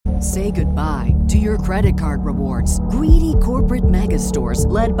Say goodbye to your credit card rewards. Greedy corporate mega stores,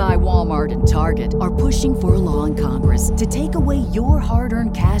 led by Walmart and Target, are pushing for a law in Congress to take away your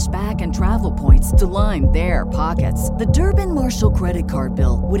hard-earned cash back and travel points to line their pockets. The Durbin-Marshall credit card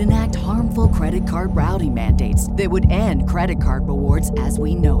bill would enact harmful credit card routing mandates that would end credit card rewards as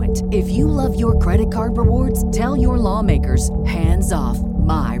we know it. If you love your credit card rewards, tell your lawmakers, hands off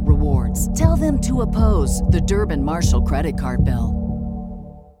my rewards. Tell them to oppose the Durbin-Marshall credit card bill.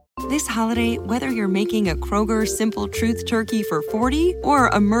 This holiday, whether you're making a Kroger Simple Truth Turkey for 40 or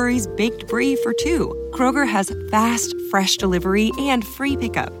a Murray's Baked Brie for 2, Kroger has fast, fresh delivery and free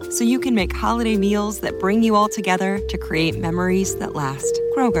pickup, so you can make holiday meals that bring you all together to create memories that last.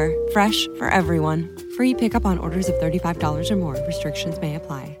 Kroger, fresh for everyone. Free pickup on orders of $35 or more. Restrictions may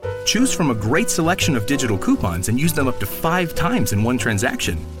apply. Choose from a great selection of digital coupons and use them up to 5 times in one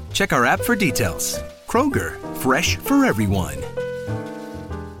transaction. Check our app for details. Kroger, fresh for everyone.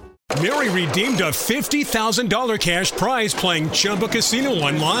 Mary redeemed a $50,000 cash prize playing Chumba Casino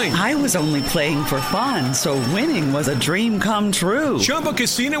online. I was only playing for fun, so winning was a dream come true. Chumba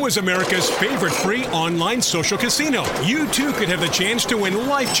Casino is America's favorite free online social casino. You too could have the chance to win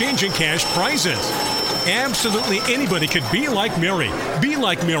life-changing cash prizes. Absolutely anybody could be like Mary. Be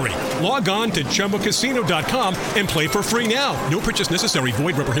like Mary. Log on to ChumbaCasino.com and play for free now. No purchase necessary.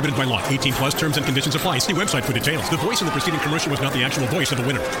 Void where prohibited by law. 18 plus terms and conditions apply. See website for details. The voice in the preceding commercial was not the actual voice of the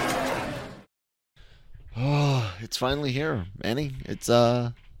winner. Oh, it's finally here, Manny.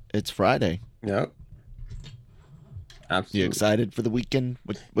 It's Friday. Yep. Absolutely. You excited for the weekend?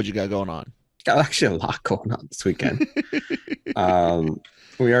 What you got going on? Got actually a lot going on this weekend.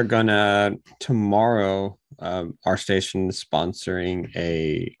 We are gonna tomorrow. Our station is sponsoring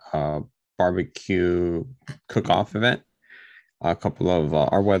a barbecue cook-off event. A couple of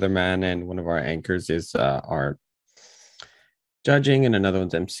our weatherman and one of our anchors is our judging, and another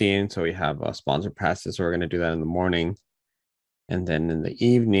one's emceeing. So we have sponsor passes. So we're gonna do that in the morning, and then in the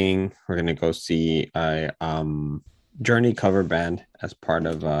evening we're gonna go see a Journey cover band as part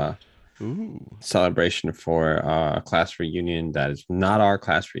of celebration for a class reunion that is not our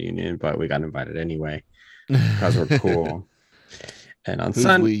class reunion, but we got invited anyway because we're cool. And on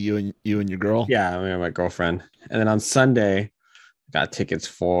Sunday, you and your girl? Yeah, me and my girlfriend. And then on Sunday, got tickets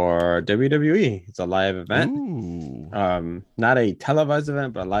for WWE. It's a live event. Ooh. Not a televised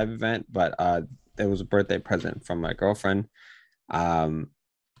event, but a live event. But it was a birthday present from my girlfriend. And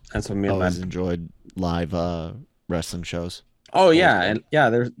so me and always enjoyed live wrestling shows. Oh yeah, and yeah,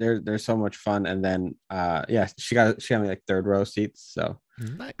 they're so much fun. And then yeah, she got me like third row seats, so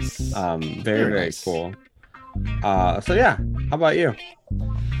nice. Very nice. Cool. So yeah, how about you?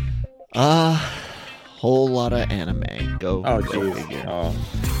 Whole lot of anime. Go. Oh geez.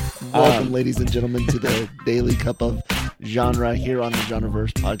 Welcome, ladies and gentlemen, to the Daily Cup of Genre here on the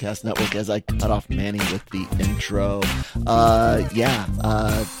Genreverse Podcast Network. As I cut off Manny with the intro,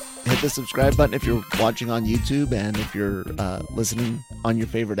 hit the subscribe button if you're watching on YouTube, and if you're listening on your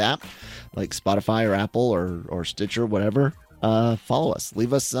favorite app like Spotify or Apple or Stitcher, whatever, follow us.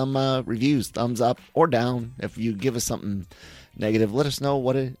 Leave us some reviews, thumbs up or down. If you give us something negative, let us know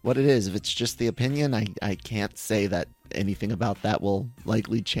what it is. If it's just the opinion, I can't say that anything about that will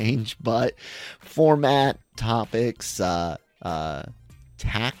likely change, but format, topics,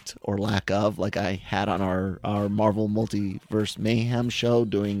 tact or lack of, like I had on our Marvel Multiverse Mayhem show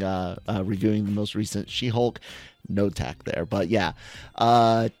doing reviewing the most recent She-Hulk. No tact there, but yeah,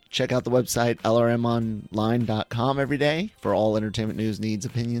 check out the website lrmonline.com every day for all entertainment news, needs,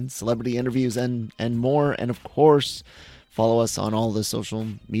 opinions, celebrity interviews, and more. And of course, follow us on all the social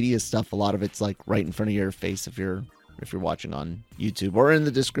media stuff. A lot of it's like right in front of your face if you're watching on YouTube, or in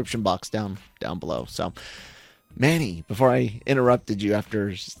the description box down below. So Manny, before I interrupted you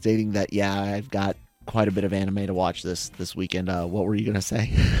after stating that, yeah, I've got quite a bit of anime to watch this weekend, what were you going to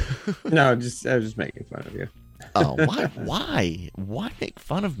say? No, I was just making fun of you. Oh, why make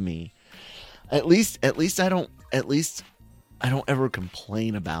fun of me? At least I don't ever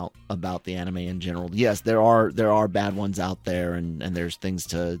complain about the anime in general. Yes, there are bad ones out there, and there's things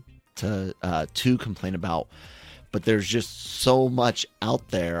to complain about, but there's just so much out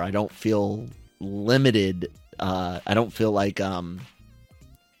there. I don't feel limited. I don't feel like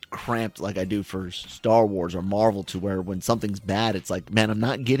cramped like I do for Star Wars or Marvel, to where when something's bad, it's like, man, I'm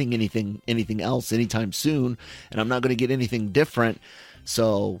not getting anything else anytime soon, and I'm not going to get anything different.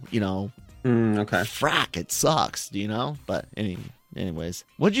 So, okay, frack, it sucks, But anyways,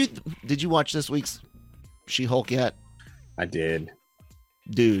 did you watch this week's She-Hulk yet? I did.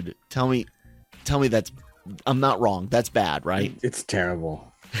 Dude, tell me I'm not wrong. That's bad, right? It's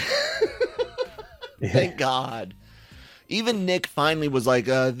terrible. Thank God. Even Nick finally was like,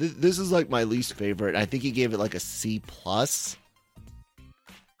 this is like my least favorite. I think he gave it like a C plus,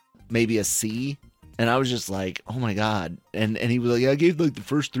 maybe a C. And I was just like, oh my God. And he was like, yeah, I gave like the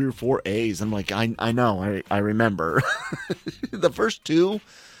first 3 or 4 A's. I'm like, I know, I remember. The first 2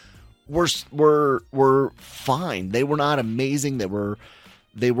 were fine. They were not amazing. They were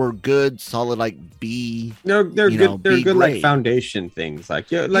good, solid, like B. They're good. They're B good, grade. like foundation things. Like,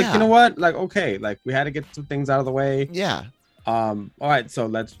 yeah, like you know what? Like, okay, like we had to get some things out of the way. Yeah. All right. So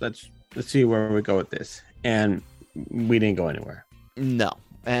let's see where we go with this. And we didn't go anywhere. No.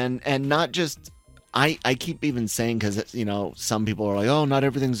 And not just. I keep even saying, because some people are like, oh, not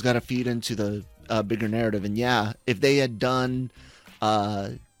everything's got to feed into the bigger narrative. And yeah, if they had done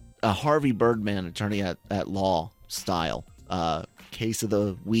a Harvey Birdman attorney at law style case of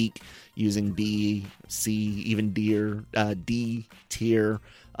the week using B, C, even D tier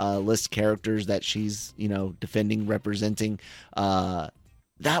list characters that she's defending, representing,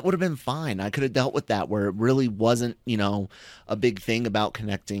 that would have been fine. I could have dealt with that, where it really wasn't a big thing about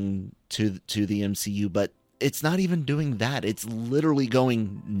connecting to the MCU, but it's not even doing that. It's literally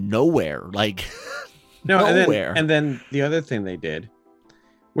going nowhere, like nowhere. And then the other thing they did,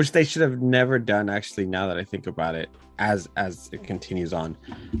 which they should have never done, actually, now that I think about it, as it continues on,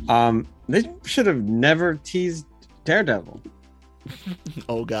 they should have never teased Daredevil.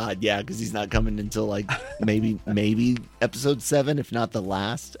 Oh God, yeah, because he's not coming until like maybe episode 7, if not the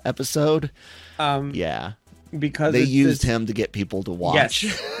last episode. Yeah, because they used him to get people to watch.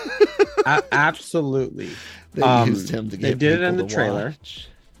 Yes. Absolutely. They used him to get. They did it in the to trailer, watch.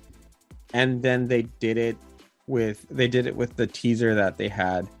 And then they did it with the teaser that they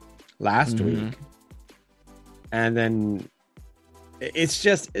had last week, and then it's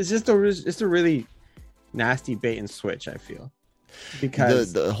just a really nasty bait and switch, I feel,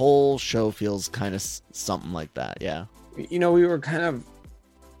 because the whole show feels kind of something like that. Yeah, we were kind of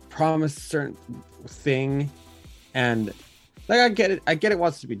promised a certain thing, and like I get it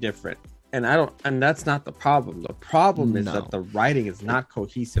wants to be different, and that's not the problem. The problem is that the writing is not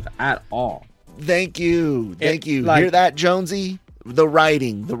cohesive at all. Thank you. Hear that, Jonesy? The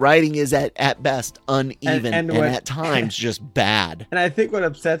writing is at best uneven and at times just bad. And I think what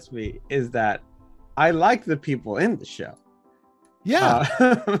upsets me is that I like the people in the show. Yeah,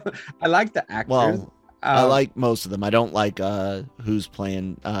 I like the actors. Well, I like most of them. I don't like who's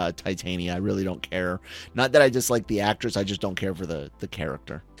playing Titania. I really don't care. Not that I dislike the actress. I just don't care for the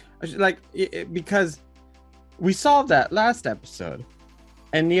character. Because we saw that last episode,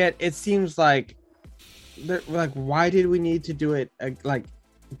 and yet it seems like why did we need to do it like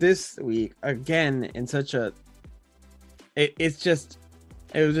this week again in such a? It was just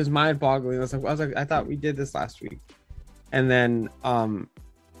mind-boggling. I was like, I thought we did this last week, and then I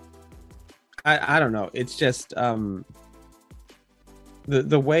don't know. It's just the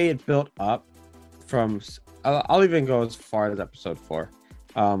way it built up from. I'll even go as far as episode 4.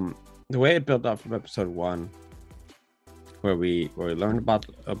 The way it built up from episode 1, where we learned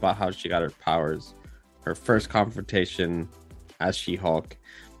about how she got her powers, her first confrontation as She-Hulk,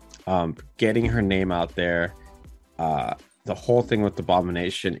 getting her name out there, the whole thing with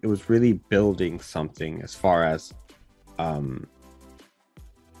Abomination. It was really building something as far as kind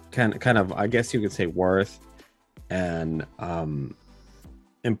of, I guess you could say, worth and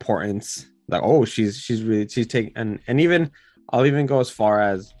importance. Like, oh, she's taking, and even I'll even go as far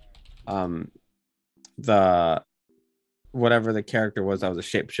as the whatever the character was that was a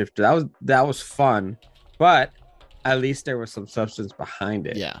shapeshifter. That was fun, but at least there was some substance behind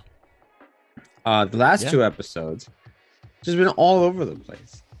it. Yeah. The last 2 episodes just been all over the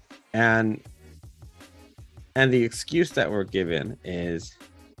place, and the excuse that we're given is,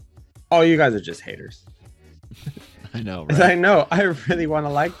 oh, you guys are just haters. I know, right? I know. I really want to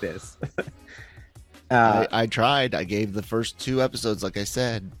like this. I tried. I gave the first 2 episodes, like I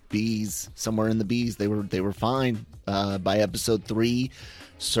said, B's, somewhere in the B's. They were fine. By episode 3,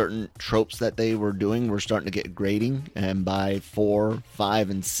 certain tropes that they were doing were starting to get grating, and by 4, 5,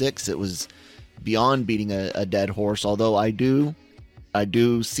 and 6, it was beyond beating a dead horse. Although I do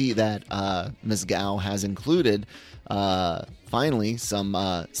see that Ms. Gao has included finally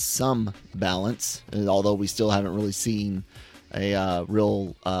some balance, although we still haven't really seen a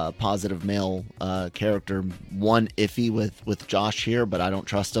real positive male character. One iffy with Josh here, but I don't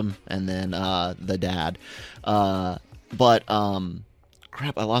trust him, and then the dad, but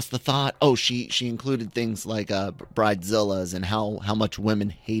crap, I lost the thought. Oh, she included things like bridezillas and how much women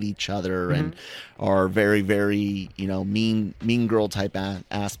hate each other and are very, very mean girl type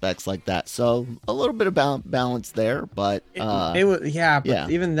aspects like that. So a little bit about balance there, but it was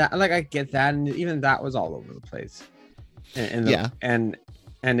but even that, like, I get that, and even that was all over the place. and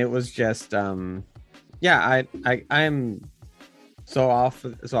it was just I am so off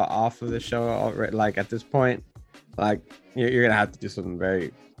of the show already. Like at this point, like you're gonna have to do something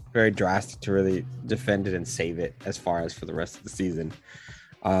very, very drastic to really defend it and save it as far as for the rest of the season.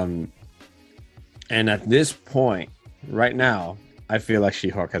 And at this point, right now, I feel like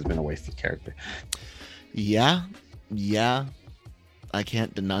She-Hulk has been a wasted character. Yeah, I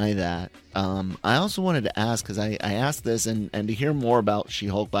can't deny that. I also wanted to ask, because I asked this, and to hear more about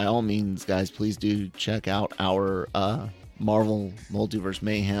She-Hulk, by all means, guys, please do check out our Marvel Multiverse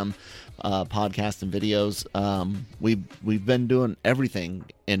Mayhem podcast and videos. We've been doing everything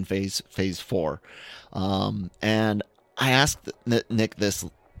in phase 4. And I asked Nick this,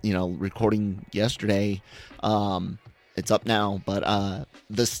 recording yesterday. It's up now, but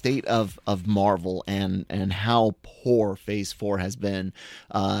the state of Marvel and how poor phase 4 has been,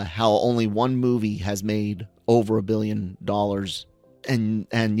 how only one movie has made over $1 billion.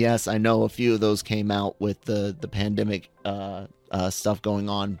 And yes, I know a few of those came out with the pandemic stuff going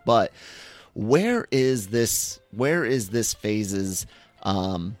on, but where is this phase's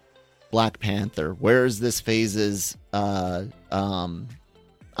Black Panther? Where is this phase's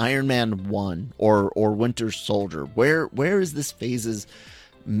Iron Man 1 or Winter Soldier? Where is this phase's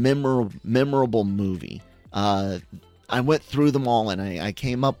memorable movie? I went through them all, and I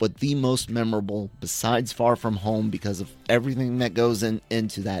came up with the most memorable, besides Far From Home, because of everything that goes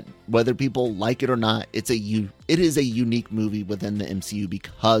into that. Whether people like it or not, it is a unique movie within the MCU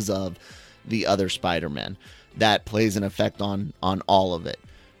because of the other Spider-Man. That plays an effect on all of it.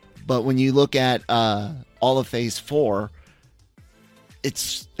 But when you look at all of Phase 4,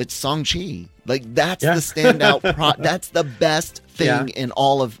 it's Shang-Chi. Like that's the standout. That's the best thing in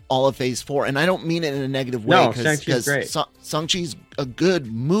all of Phase 4, and I don't mean it in a negative way. No, Shang-Chi's great. Shang-Chi's a good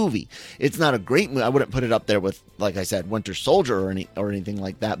movie. It's not a great movie. I wouldn't put it up there with, like I said, Winter Soldier or anything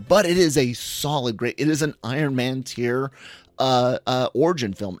like that. But it is a solid, great. It is an Iron Man tier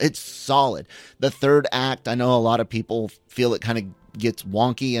origin film. It's solid. The third act, I know a lot of people feel it kind of gets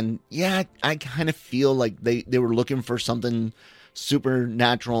wonky, and I kind of feel like they were looking for something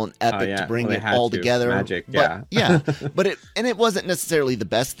supernatural and epic to bring it all together. Magic, but but it wasn't necessarily the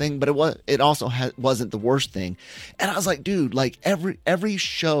best thing, but it also wasn't the worst thing. And I was like, dude, like every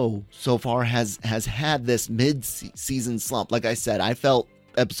show so far has had this mid-season slump. Like I said, I felt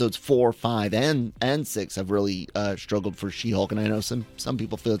episodes 4, 5, and 6 have really struggled for She-Hulk, and I know some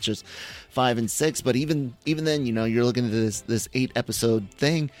people feel it's just 5 and 6, but even then, you're looking at this 8-episode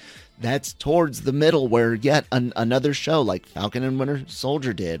thing. That's towards the middle, where yet another show like Falcon and Winter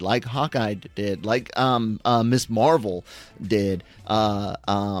Soldier did, like Hawkeye did, like Miss Marvel did.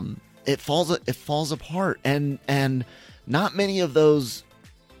 It falls apart, and not many of those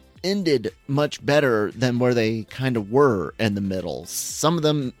ended much better than where they kind of were in the middle. Some of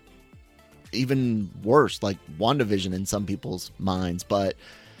them even worse, like WandaVision in some people's minds. But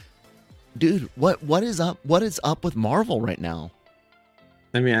dude, what is up? What is up with Marvel right now?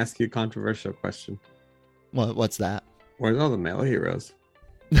 Let me ask you a controversial question. What's that? Where's all the male heroes?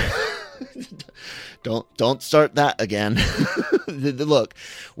 Don't start that again. Look,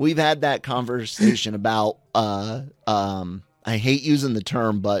 we've had that conversation about I hate using the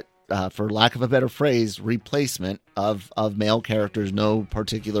term, but for lack of a better phrase, replacement of male characters, no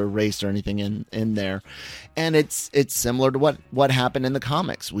particular race or anything in there. And it's similar to what happened in the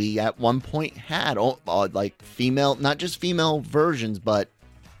comics. We at one point had like female, not just female versions, but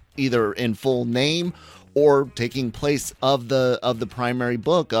either in full name or taking place of the primary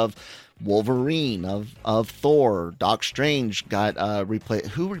book of Wolverine, of Thor. Doc Strange got replaced.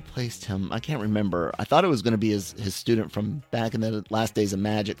 Who replaced him? I can't remember. I thought it was going to be his student from back in the Last Days of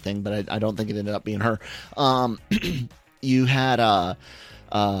Magic thing, but I don't think it ended up being her. You had a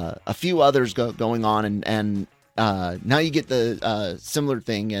few others going on, and now you get the similar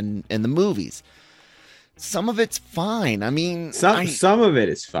thing in the movies. Some of it's fine. I mean, some of it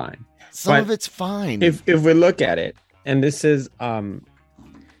is fine. Some of it's fine. If we look at it, and this is and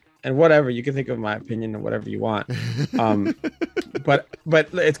whatever, you can think of my opinion or whatever you want. But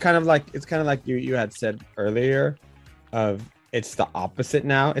it's kind of like you had said earlier, of it's the opposite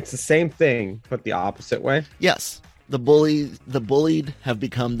now. It's the same thing, but the opposite way. Yes. The bullied have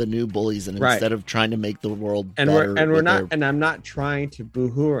become the new bullies, and instead of trying to make the world better, and I'm not trying to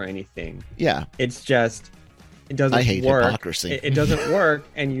boo-hoo or anything. Yeah, it's just it doesn't work. I hate hypocrisy. It doesn't work,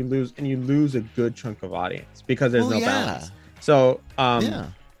 and you lose a good chunk of audience because there's no balance. So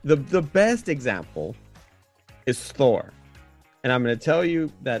the best example is Thor, and I'm going to tell you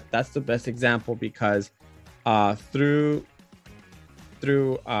that's the best example because through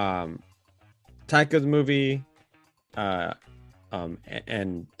Taika's movie.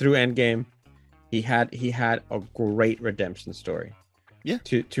 and through Endgame, he had a great redemption story. Yeah.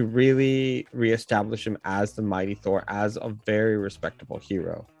 To really reestablish him as the mighty Thor, as a very respectable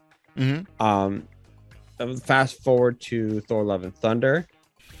hero. Fast forward to Thor: Love and Thunder.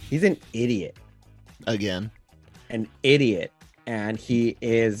 He's an idiot. Again. An idiot. And he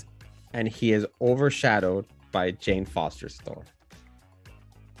is overshadowed by Jane Foster's Thor.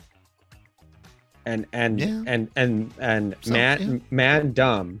 And man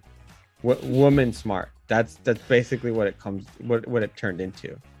dumb, woman smart. That's basically what it turned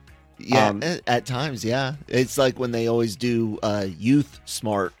into. Yeah, at times, yeah. It's like when they always do youth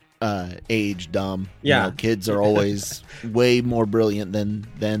smart, age dumb. Yeah, you know, kids are always way more brilliant than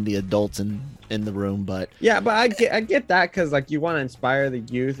the adults in the room. But yeah, but I get that, because like you want to inspire the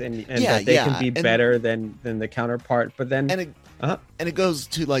youth and that they can be better than the counterpart. But then and it goes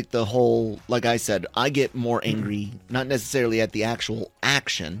to like the whole, like I said, I get more angry, not necessarily at the actual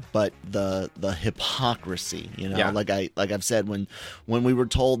action, but the hypocrisy, you know. Like I've said, when we were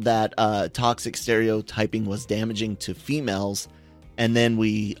told that toxic stereotyping was damaging to females, and then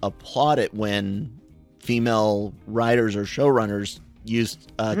we applaud it when female writers or showrunners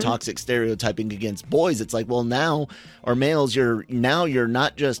used toxic stereotyping against boys. It's like, well, now, or males, you're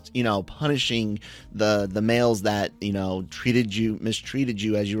not just, you know, punishing the males that, you know, mistreated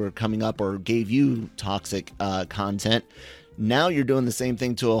you as you were coming up or gave you toxic content. Now you're doing the same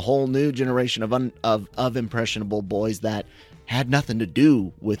thing to a whole new generation of impressionable boys that had nothing to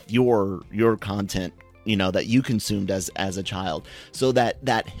do with your content, you know, that you consumed as a child. So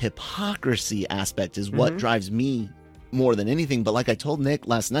that hypocrisy aspect is what drives me more than anything. But like I told Nick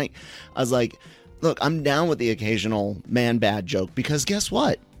last night, I was like, look, I'm down with the occasional man bad joke, because guess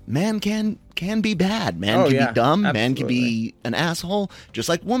what? Man can be bad. Man can be dumb. Absolutely. Man can be an asshole, just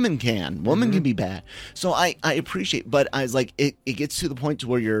like woman can. Woman can be bad. So I appreciate, but I was like, it gets to the point to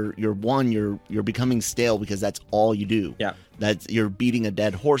where you're becoming stale, because that's all you do. Yeah. You're beating a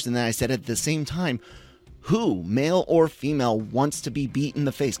dead horse. And then I said at the same time, who, male or female, wants to be beat in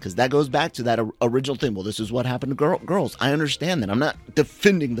the face? Because that goes back to that original thing. Well, this is what happened to girls. I understand that. I'm not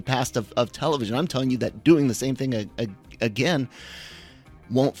defending the past of television. I'm telling you that doing the same thing again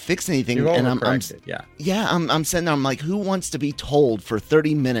won't fix anything. And I'm sitting there, I'm like, who wants to be told for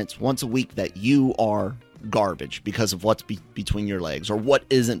 30 minutes once a week that you are garbage because of what's between your legs, or what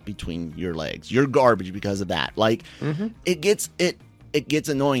isn't between your legs? You're garbage because of that. Like, it gets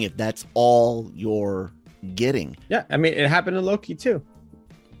annoying if that's all you're getting. Yeah, I mean, it happened to Loki too.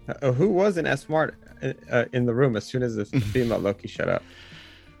 Who wasn't as smart in the room as soon as the female Loki shut up?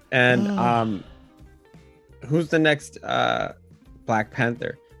 And who's the next Black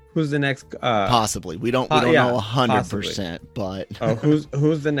Panther? Who's the next? Possibly, we don't know 100%, but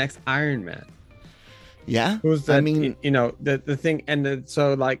who's the next Iron Man? Yeah, who's the? I mean, you know, the thing, and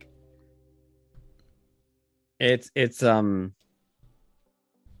so like, it's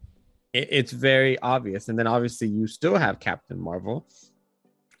very obvious. And then obviously you still have Captain Marvel,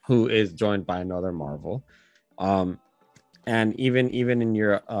 who is joined by another Marvel, and even in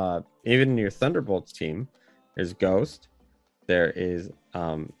your Thunderbolts team, there's Ghost, there is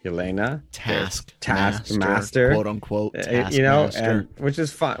Yelena, Taskmaster, quote unquote, you know, and which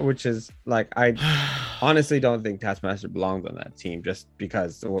is fun, which is like, I honestly don't think Taskmaster belongs on that team, just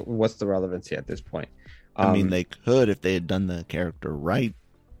because what's the relevancy at this point? I mean, they could if they had done the character right.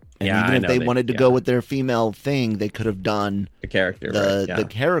 And yeah, even if they wanted to go with their female thing, they could have done the character. The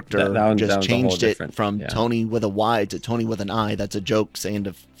character just changed it from yeah. Tony with a Y to Tony with an I. That's a joke saying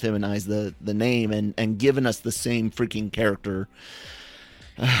to feminize the name, and given us the same freaking character.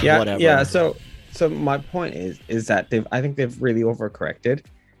 Yeah, whatever. Yeah. So my point is that I think they've really overcorrected,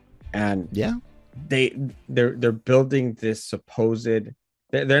 and yeah, they're building this supposed.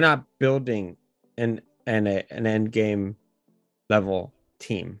 They're not building an end game level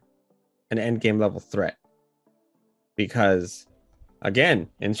team, an end game level threat, because again,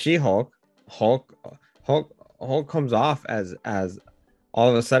 in She-Hulk, Hulk comes off as all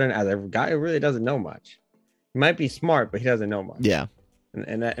of a sudden as a guy who really doesn't know much. He might be smart, but he doesn't know much. Yeah.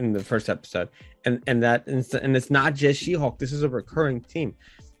 And that in the first episode, and it's not just She-Hulk. This is a recurring theme.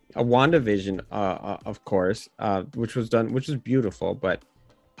 A WandaVision, of course, which was beautiful, but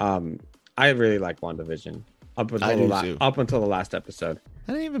I really like WandaVision up until the last episode.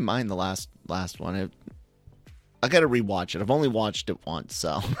 I didn't even mind the last one. I got to rewatch it. I've only watched it once,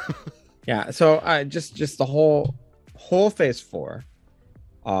 so yeah. So I just the whole Phase 4,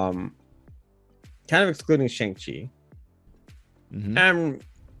 kind of excluding Shang-Chi. No,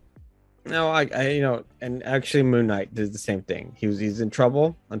 I and actually Moon Knight did the same thing. He's in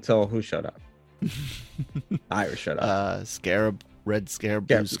trouble until who showed up? Irish, shut up. Scarab, Red Scarab,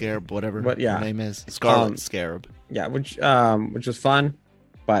 Blue Scarab, whatever her name is. Scarlet Scarab. Yeah, which was fun,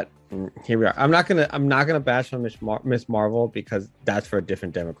 but here we are. I'm not gonna bash on Miss Marvel because that's for a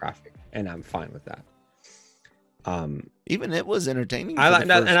different demographic, and I'm fine with that. Even it was entertaining. I like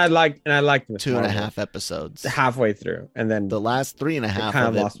that, and I liked Miss 2.5 episodes halfway through, and then the last 3.5 kind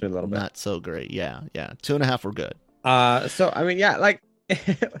of lost me a little bit. Not so great. Yeah. 2.5 were good. So I mean, yeah, like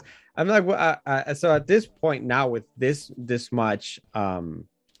I'm like, so at this point now with this much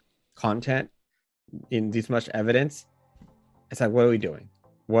content in this much evidence, it's like, what are we doing?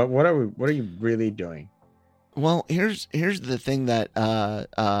 What are you really doing? Well, here's the thing that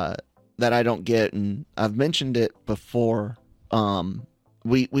that I don't get, and I've mentioned it before.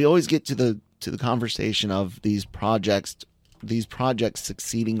 We always get to the conversation of these projects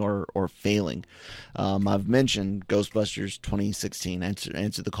succeeding or failing. I've mentioned Ghostbusters 2016,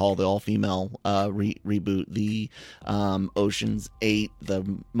 Answer the Call, the all-female reboot, the Ocean's 8,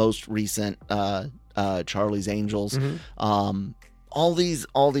 the most recent Charlie's Angels. All these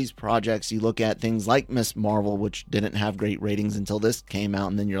projects, you look at things like Miss Marvel, which didn't have great ratings until this came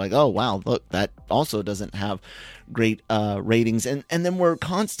out, and then you're like, oh wow, look, that also doesn't have great ratings, and then we're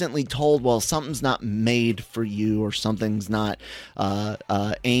constantly told, well, something's not made for you, or something's not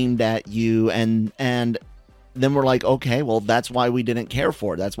aimed at you, and then we're like, okay, well, that's why we didn't care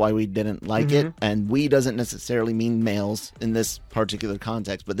for it. That's why we didn't like it. And we doesn't necessarily mean males in this particular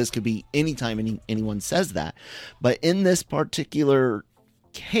context, but this could be anytime anyone says that. But in this particular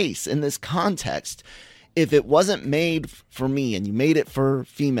case, in this context, if it wasn't made for me and you made it for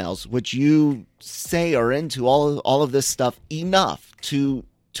females, which you say are into all of this stuff enough to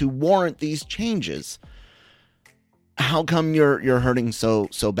warrant these changes, how come you're hurting so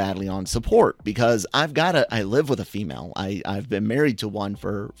badly on support? Because I live with a female. I've been married to one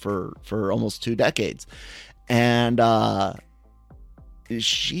for almost 2 decades, and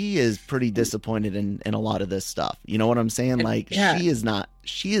she is pretty disappointed in a lot of this stuff. You know what I'm saying? Like, yeah.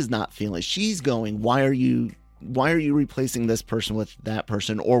 She is not feeling it. She's going, why are you replacing this person with that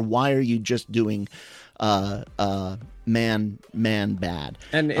person, or why are you just doing man bad?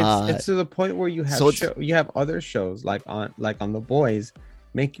 And it's to the point where you have you have other shows like on The Boys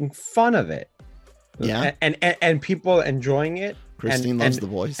making fun of it, yeah, and people enjoying it. Christine loves The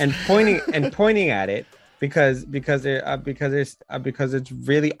Boys and pointing at it because it's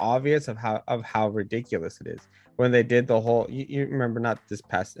really obvious of how ridiculous it is. When they did the whole, you remember, not this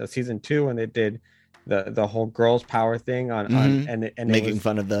past season 2, when they did the whole girls power thing on and making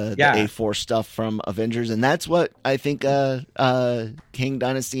fun of the A4 stuff from Avengers, and that's what I think King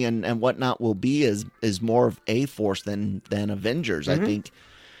Dynasty and whatnot will be, is more of A-Force than Avengers, I think.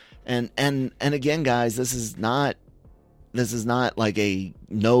 And again, guys, this is not like a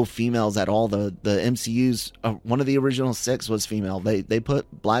no females at all. The MCU's one of the original 6 was female. They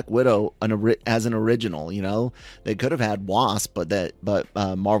put Black Widow as an original. You know, they could have had Wasp, but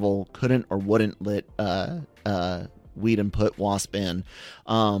Marvel couldn't or wouldn't let Whedon put Wasp in.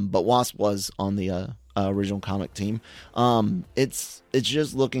 But Wasp was on the original comic team. It's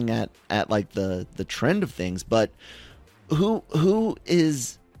just looking at like the trend of things. But who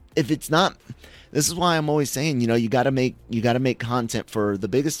is, if it's not. This is why I'm always saying, you know, you got to make content for the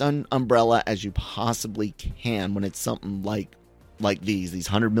biggest umbrella as you possibly can when it's something like these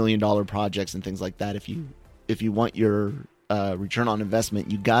 $100 million projects and things like that. If you want your return on investment,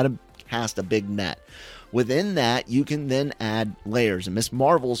 you got to cast a big net. Within that, you can then add layers. And Miss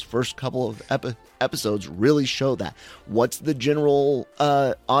Marvel's first couple of episodes really show that. What's the general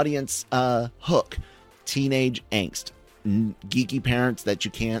audience hook? Teenage angst, geeky parents that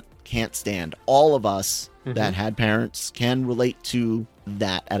you can't stand. All of us that had parents can relate to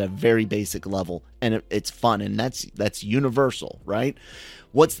that at a very basic level, and it's fun, and that's universal, right?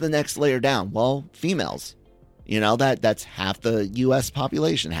 What's the next layer down? Well, females. You know, that's half the U.S.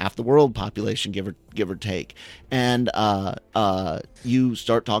 population, half the world population, give or take. And you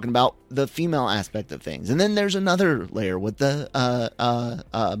start talking about the female aspect of things, and then there's another layer with the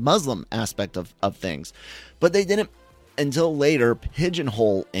Muslim aspect of things, but they didn't until later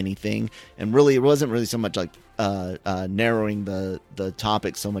pigeonhole anything, and really it wasn't really so much like narrowing the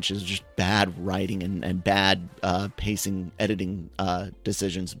topic so much as just bad writing and bad pacing, editing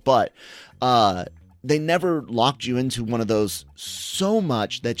decisions. But they never locked you into one of those so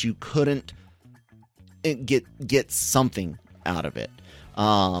much that you couldn't get something out of it.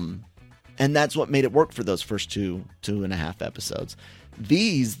 And that's what made it work for those first two and a half episodes.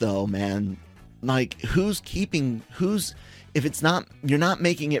 These, though, man, like, who's if it's not, you're not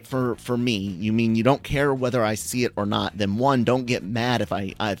making it for me. You mean you don't care whether I see it or not? Then one, don't get mad if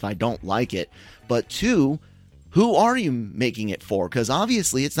I don't like it. But two, who are you making it for? Because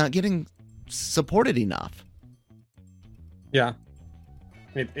obviously it's not getting supported enough. Yeah.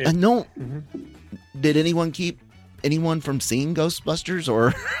 No. Did anyone keep anyone from seeing Ghostbusters,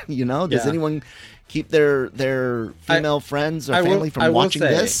 or does anyone keep their female friends or family from watching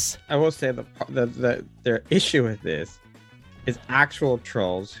this? I will say their issue with this is actual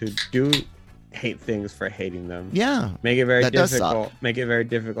trolls who do hate things for hating them. Yeah, make it very difficult. Make it very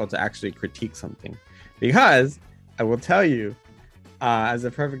difficult to actually critique something, because I will tell you, as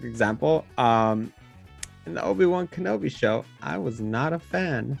a perfect example, in the Obi-Wan Kenobi show, I was not a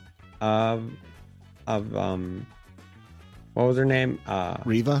fan of what was her name?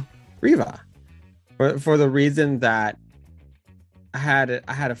 Reva. For the reason that I had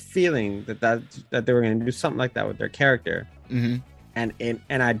a feeling that they were going to do something like that with their character, and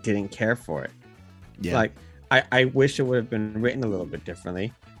I didn't care for it. Yeah. Like I wish it would have been written a little bit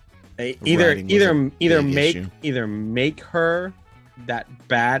differently. Either make her that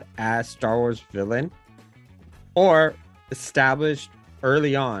badass Star Wars villain, or establish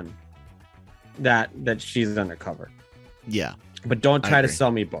early on that she's undercover. Yeah, but don't try to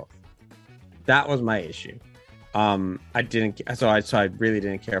sell me both. That was my issue. I really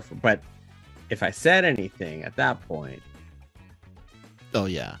didn't care for. But if I said anything at that point, oh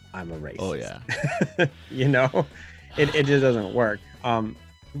yeah, I'm a racist. Oh yeah, it just doesn't work.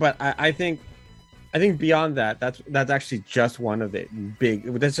 But I think beyond that, that's actually just one of the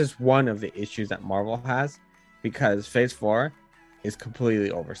that's just one of the issues that Marvel has, because Phase 4 is completely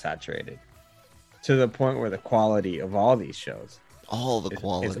oversaturated to the point where the quality of all these shows,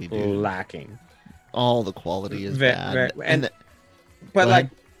 is lacking. All the quality is bad.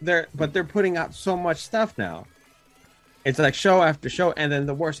 But they're putting out so much stuff now. It's like show after show, and then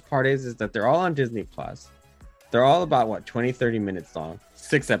the worst part is that they're all on Disney Plus. They're all about 20-30 minutes long,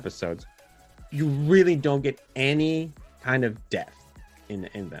 6 episodes. You really don't get any kind of depth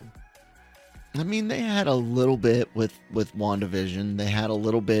in them. I mean, they had a little bit with WandaVision. They had a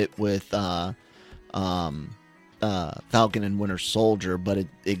little bit with Falcon and Winter Soldier, but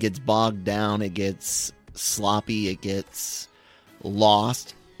it gets bogged down. It gets sloppy. It gets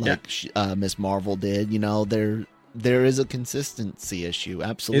lost, like Miss Marvel did. There is a consistency issue.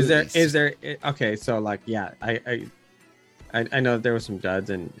 Absolutely. Is there? Okay, so I know there was some duds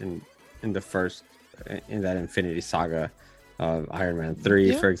in the first, in that Infinity Saga of Iron Man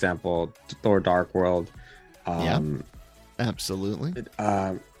 3, for example, Thor: Dark World. Absolutely.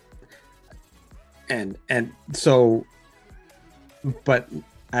 And so, but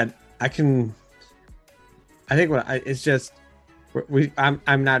I think it's just I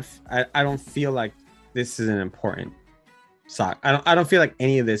don't feel like this is an important saga. I don't feel like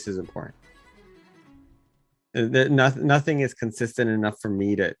any of this is important. Nothing is consistent enough for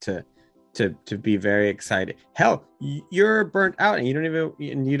me to be very excited. Hell, you're burnt out, and you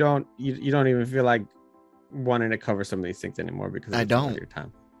don't even feel like wanting to cover some of these things anymore because I don't. Your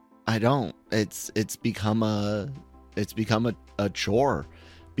time. I don't. It's become a chore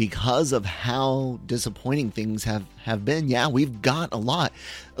because of how disappointing things have been. Yeah, we've got a lot.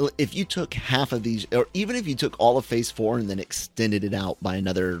 If you took half of these, or even if you took all of Phase 4 and then extended it out by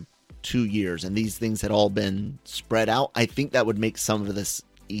another 2 years, and these things had all been spread out, I think that would make some of this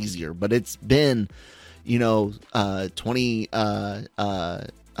easier. But it's been,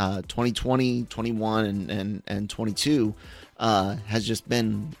 2020, 21, and 22 has just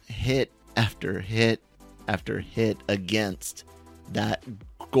been hit after hit after hit against that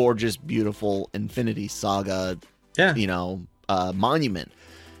gorgeous, beautiful Infinity Saga, monument.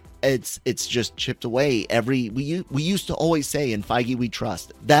 It's just chipped away. We used to always say, in Feige we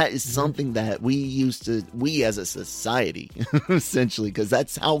trust. That is something that we as a society, essentially, because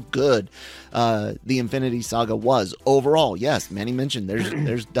that's how good the Infinity Saga was overall. Yes, Manny mentioned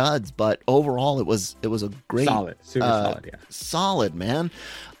there's duds, but overall it was a great, solid, super solid, solid, man.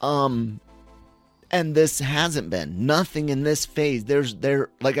 And this hasn't been. Nothing in this phase.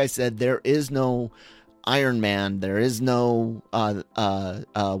 Like I said, there is no Iron Man. There is no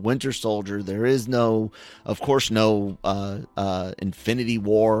Winter Soldier. There is no, of course, no Infinity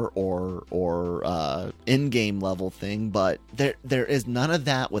War or Endgame level thing. But there is none of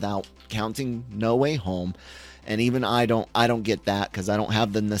that without counting No Way Home. And even I don't get that because I don't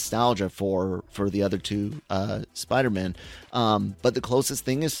have the nostalgia for the other two Spider-Man. But the closest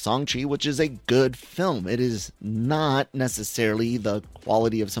thing is Shang-Chi, which is a good film. It is not necessarily the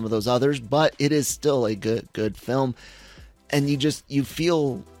quality of some of those others, but it is still a good film. And you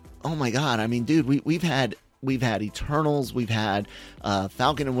feel, oh my God, I mean, dude, we've had we've had Eternals, we've had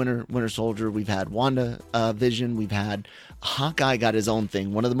Falcon and Winter Soldier, we've had Wanda Vision, we've had Hawkeye got his own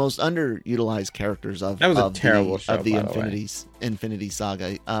thing, one of the most underutilized characters of the Infinity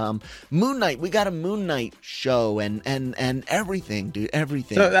Saga. Moon Knight, we got a Moon Knight show and everything, dude,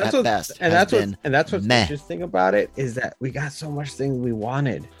 everything. So that's at best, what's interesting about it is that we got so much things we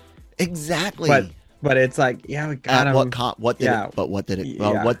wanted. Exactly. But it's like, yeah, we got them. What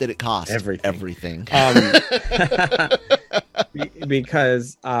did it cost? Everything.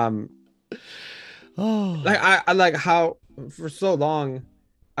 Because I like how for so long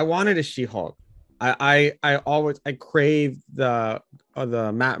I wanted a She-Hulk. I craved the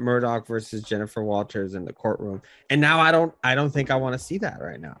Matt Murdock versus Jennifer Walters in the courtroom, and now I don't think I want to see that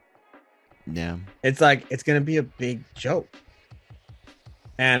right now. Yeah, it's like it's gonna be a big joke.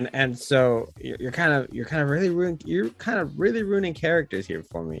 And so you're kind of really ruining characters here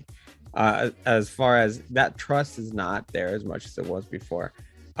for me, as far as that trust is not there as much as it was before.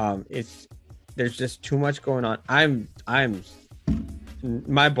 There's just too much going on. I'm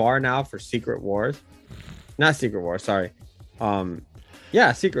my bar now for Secret Wars, sorry, which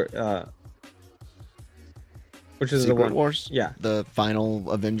is Secret the one Wars, the final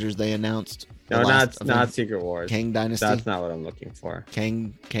Avengers they announced. No, not Secret Wars. Kang Dynasty. That's not what I'm looking for.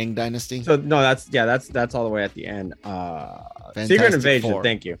 Kang Dynasty. So no, that's all the way at the end. Secret Invasion. Four.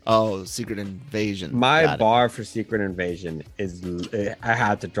 Thank you. Oh, Secret Invasion. My bar for Secret Invasion is I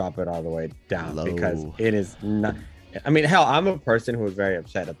had to drop it all the way down because it is not. I mean, hell, I'm a person who was very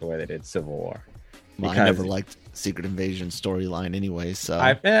upset at the way they did Civil War. Well, I never liked Secret Invasion storyline anyway, so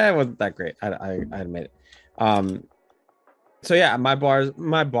it wasn't that great. I admit it. So yeah, my bar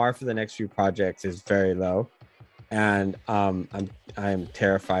for the next few projects is very low, and I'm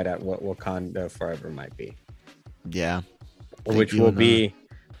terrified at what Wakanda Forever might be. Yeah, which will be,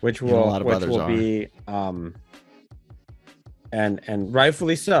 and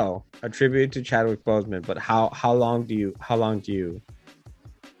rightfully so, a tribute to Chadwick Boseman. But how long do you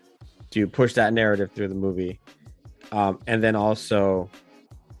push that narrative through the movie, and then also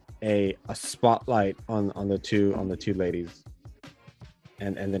a spotlight on the two ladies.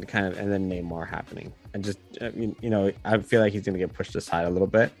 And then Namor happening, and just I feel like he's gonna get pushed aside a little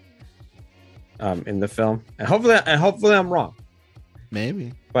bit in the film, and hopefully I'm wrong.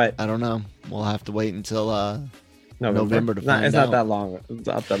 Maybe, but I don't know. We'll have to wait until November to find out. It's not that long. It's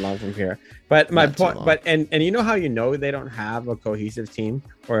not that long from here. But my point, and you know how they don't have a cohesive team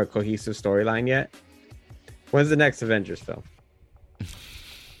or a cohesive storyline yet. When's the next Avengers film?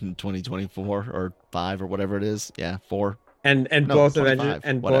 2024 or 5 or whatever it is. Yeah, 4. And both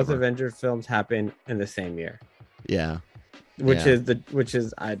Avengers films happen in the same year. Yeah, I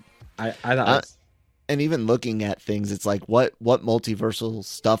thought. And even looking at things, it's like what multiversal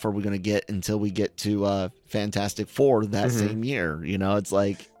stuff are we going to get until we get to Fantastic Four that same year? It's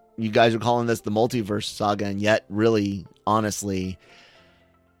like you guys are calling this the multiverse saga, and yet really, honestly,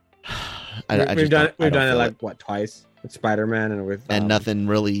 we've done it like what, twice? With Spider-Man and nothing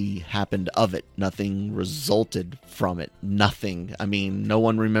really happened of it. Nothing resulted from it. Nothing. I mean, no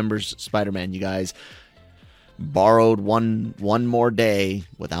one remembers Spider-Man. You guys borrowed one more day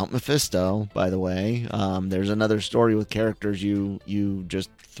without Mephisto, by the way. There's another story with characters you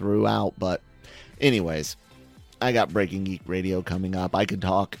just threw out. But anyways, I got Breaking Geek Radio coming up. I could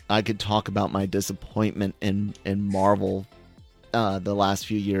talk about my disappointment in Marvel the last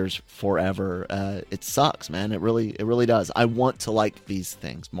few years forever. It sucks, man. It really does. I want to like these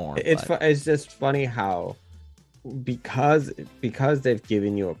things more. It's just funny how because they've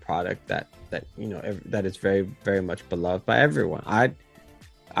given you a product that that is very, very much beloved by everyone.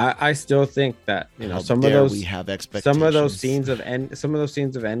 I still think that some of those scenes of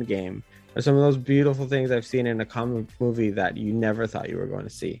Endgame or some of those beautiful things I've seen in a comic movie that you never thought you were going to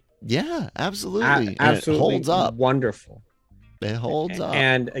see. Yeah, absolutely. Absolutely, it holds up. Wonderful. It holds up.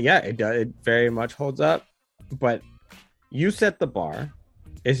 And yeah, it does. It very much holds up. But you set the bar.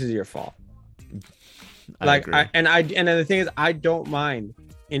 This is your fault. And the thing is, I don't mind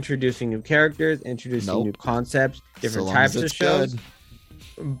introducing new characters, introducing new concepts, different types of shows.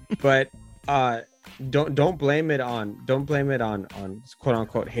 But don't blame it on quote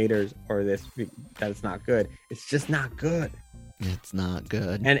unquote haters or this that it's not good. It's just not good. It's not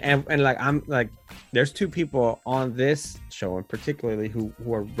good. And like I'm like, there's two people on this show in particularly who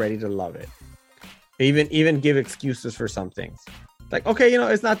are ready to love it. Even give excuses for some things. Like, okay,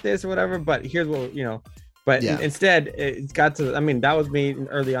 it's not this or whatever, but here's what But instead, it's got to. I mean, that was me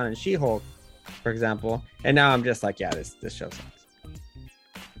early on in She-Hulk, for example, and now I'm just like, yeah, this show sucks.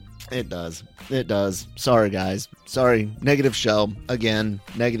 It does. Sorry, guys. Sorry. Negative show again.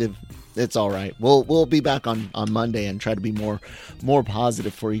 Negative It's all right. We'll be back on Monday and try to be more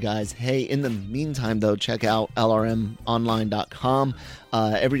positive for you guys. Hey, in the meantime, though, check out lrmonline.com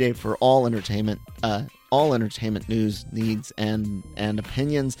every day for all entertainment news, needs, and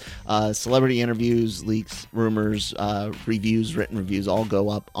opinions. Celebrity interviews, leaks, rumors, reviews, written reviews all go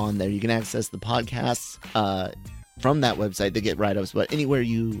up on there. You can access the podcasts from that website. They get write-ups, but anywhere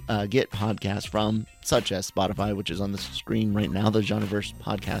you get podcasts from, such as Spotify, which is on the screen right now, the Genreverse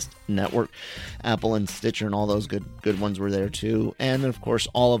Podcast Network, Apple and Stitcher, and all those good ones were there too. And of course,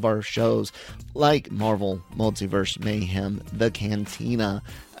 all of our shows like Marvel Multiverse Mayhem, The Cantina,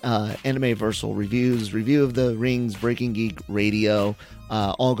 Animeversal Reviews, Review of the Rings, Breaking Geek Radio,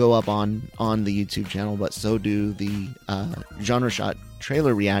 all go up on the YouTube channel, but so do the Genre Shot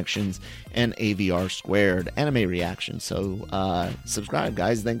trailer reactions and AVR Squared anime reactions. So subscribe,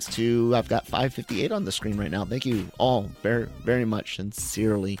 guys. Thanks to, I've got 558 on the screen right now. Thank you all very, very much,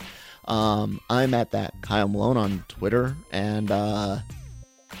 sincerely. I'm at that Kyle Malone on Twitter, and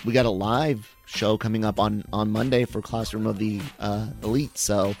we got a live show coming up on Monday for Classroom of the Elite.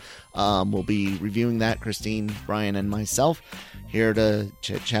 So we'll be reviewing that, Christine, Brian, and myself, here to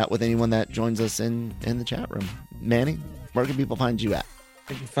chat with anyone that joins us in the chat room. Manny, where can people find you at?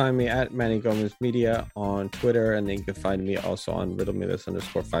 You can find me at Manny Gomez Media on Twitter, and then you can find me also on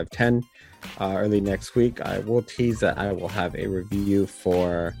riddlemillis_510. Early next week, I will tease that I will have a review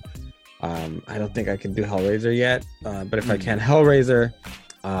for, I don't think I can do Hellraiser yet, but if I can, Hellraiser.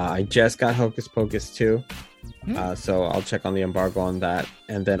 I just got Hocus Pocus 2, so I'll check on the embargo on that.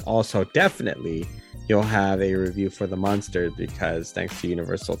 And then also, definitely, you'll have a review for The Monsters, because thanks to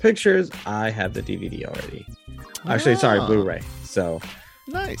Universal Pictures, I have the DVD already. Actually, sorry, Blu-ray. So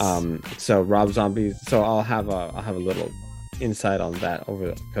nice. So Rob Zombie's. So I'll have a little insight on that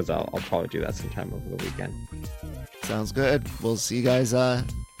because I'll probably do that sometime over the weekend. Sounds good. We'll see you guys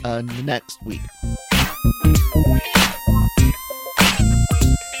next week.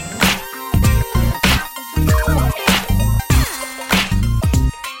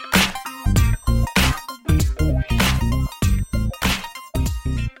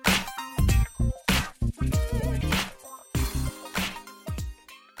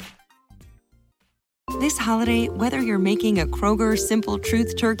 This holiday, whether you're making a Kroger Simple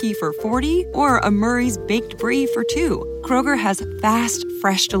Truth Turkey for 40 or a Murray's Baked Brie for 2, Kroger has fast,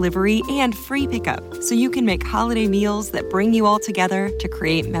 fresh delivery and free pickup, so you can make holiday meals that bring you all together to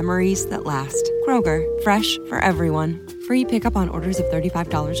create memories that last. Kroger, fresh for everyone. Free pickup on orders of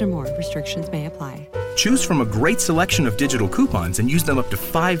 $35 or more. Restrictions may apply. Choose from a great selection of digital coupons and use them up to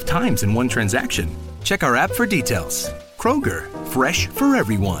 5 times in one transaction. Check our app for details. Kroger, fresh for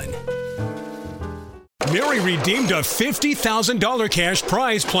everyone. Mary redeemed a $50,000 cash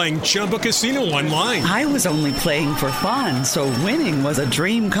prize playing Chumba Casino online. I was only playing for fun, so winning was a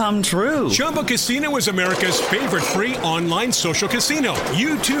dream come true. Chumba Casino is America's favorite free online social casino.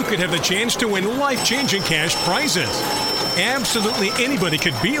 You too could have the chance to win life-changing cash prizes. Absolutely anybody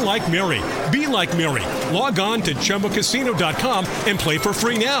could be like Mary. Be like Mary. Log on to ChumbaCasino.com and play for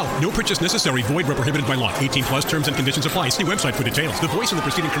free now. No purchase necessary. Void where prohibited by law. 18 plus terms and conditions apply. See website for details. The voice in the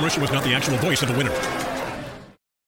preceding commercial was not the actual voice of the winner.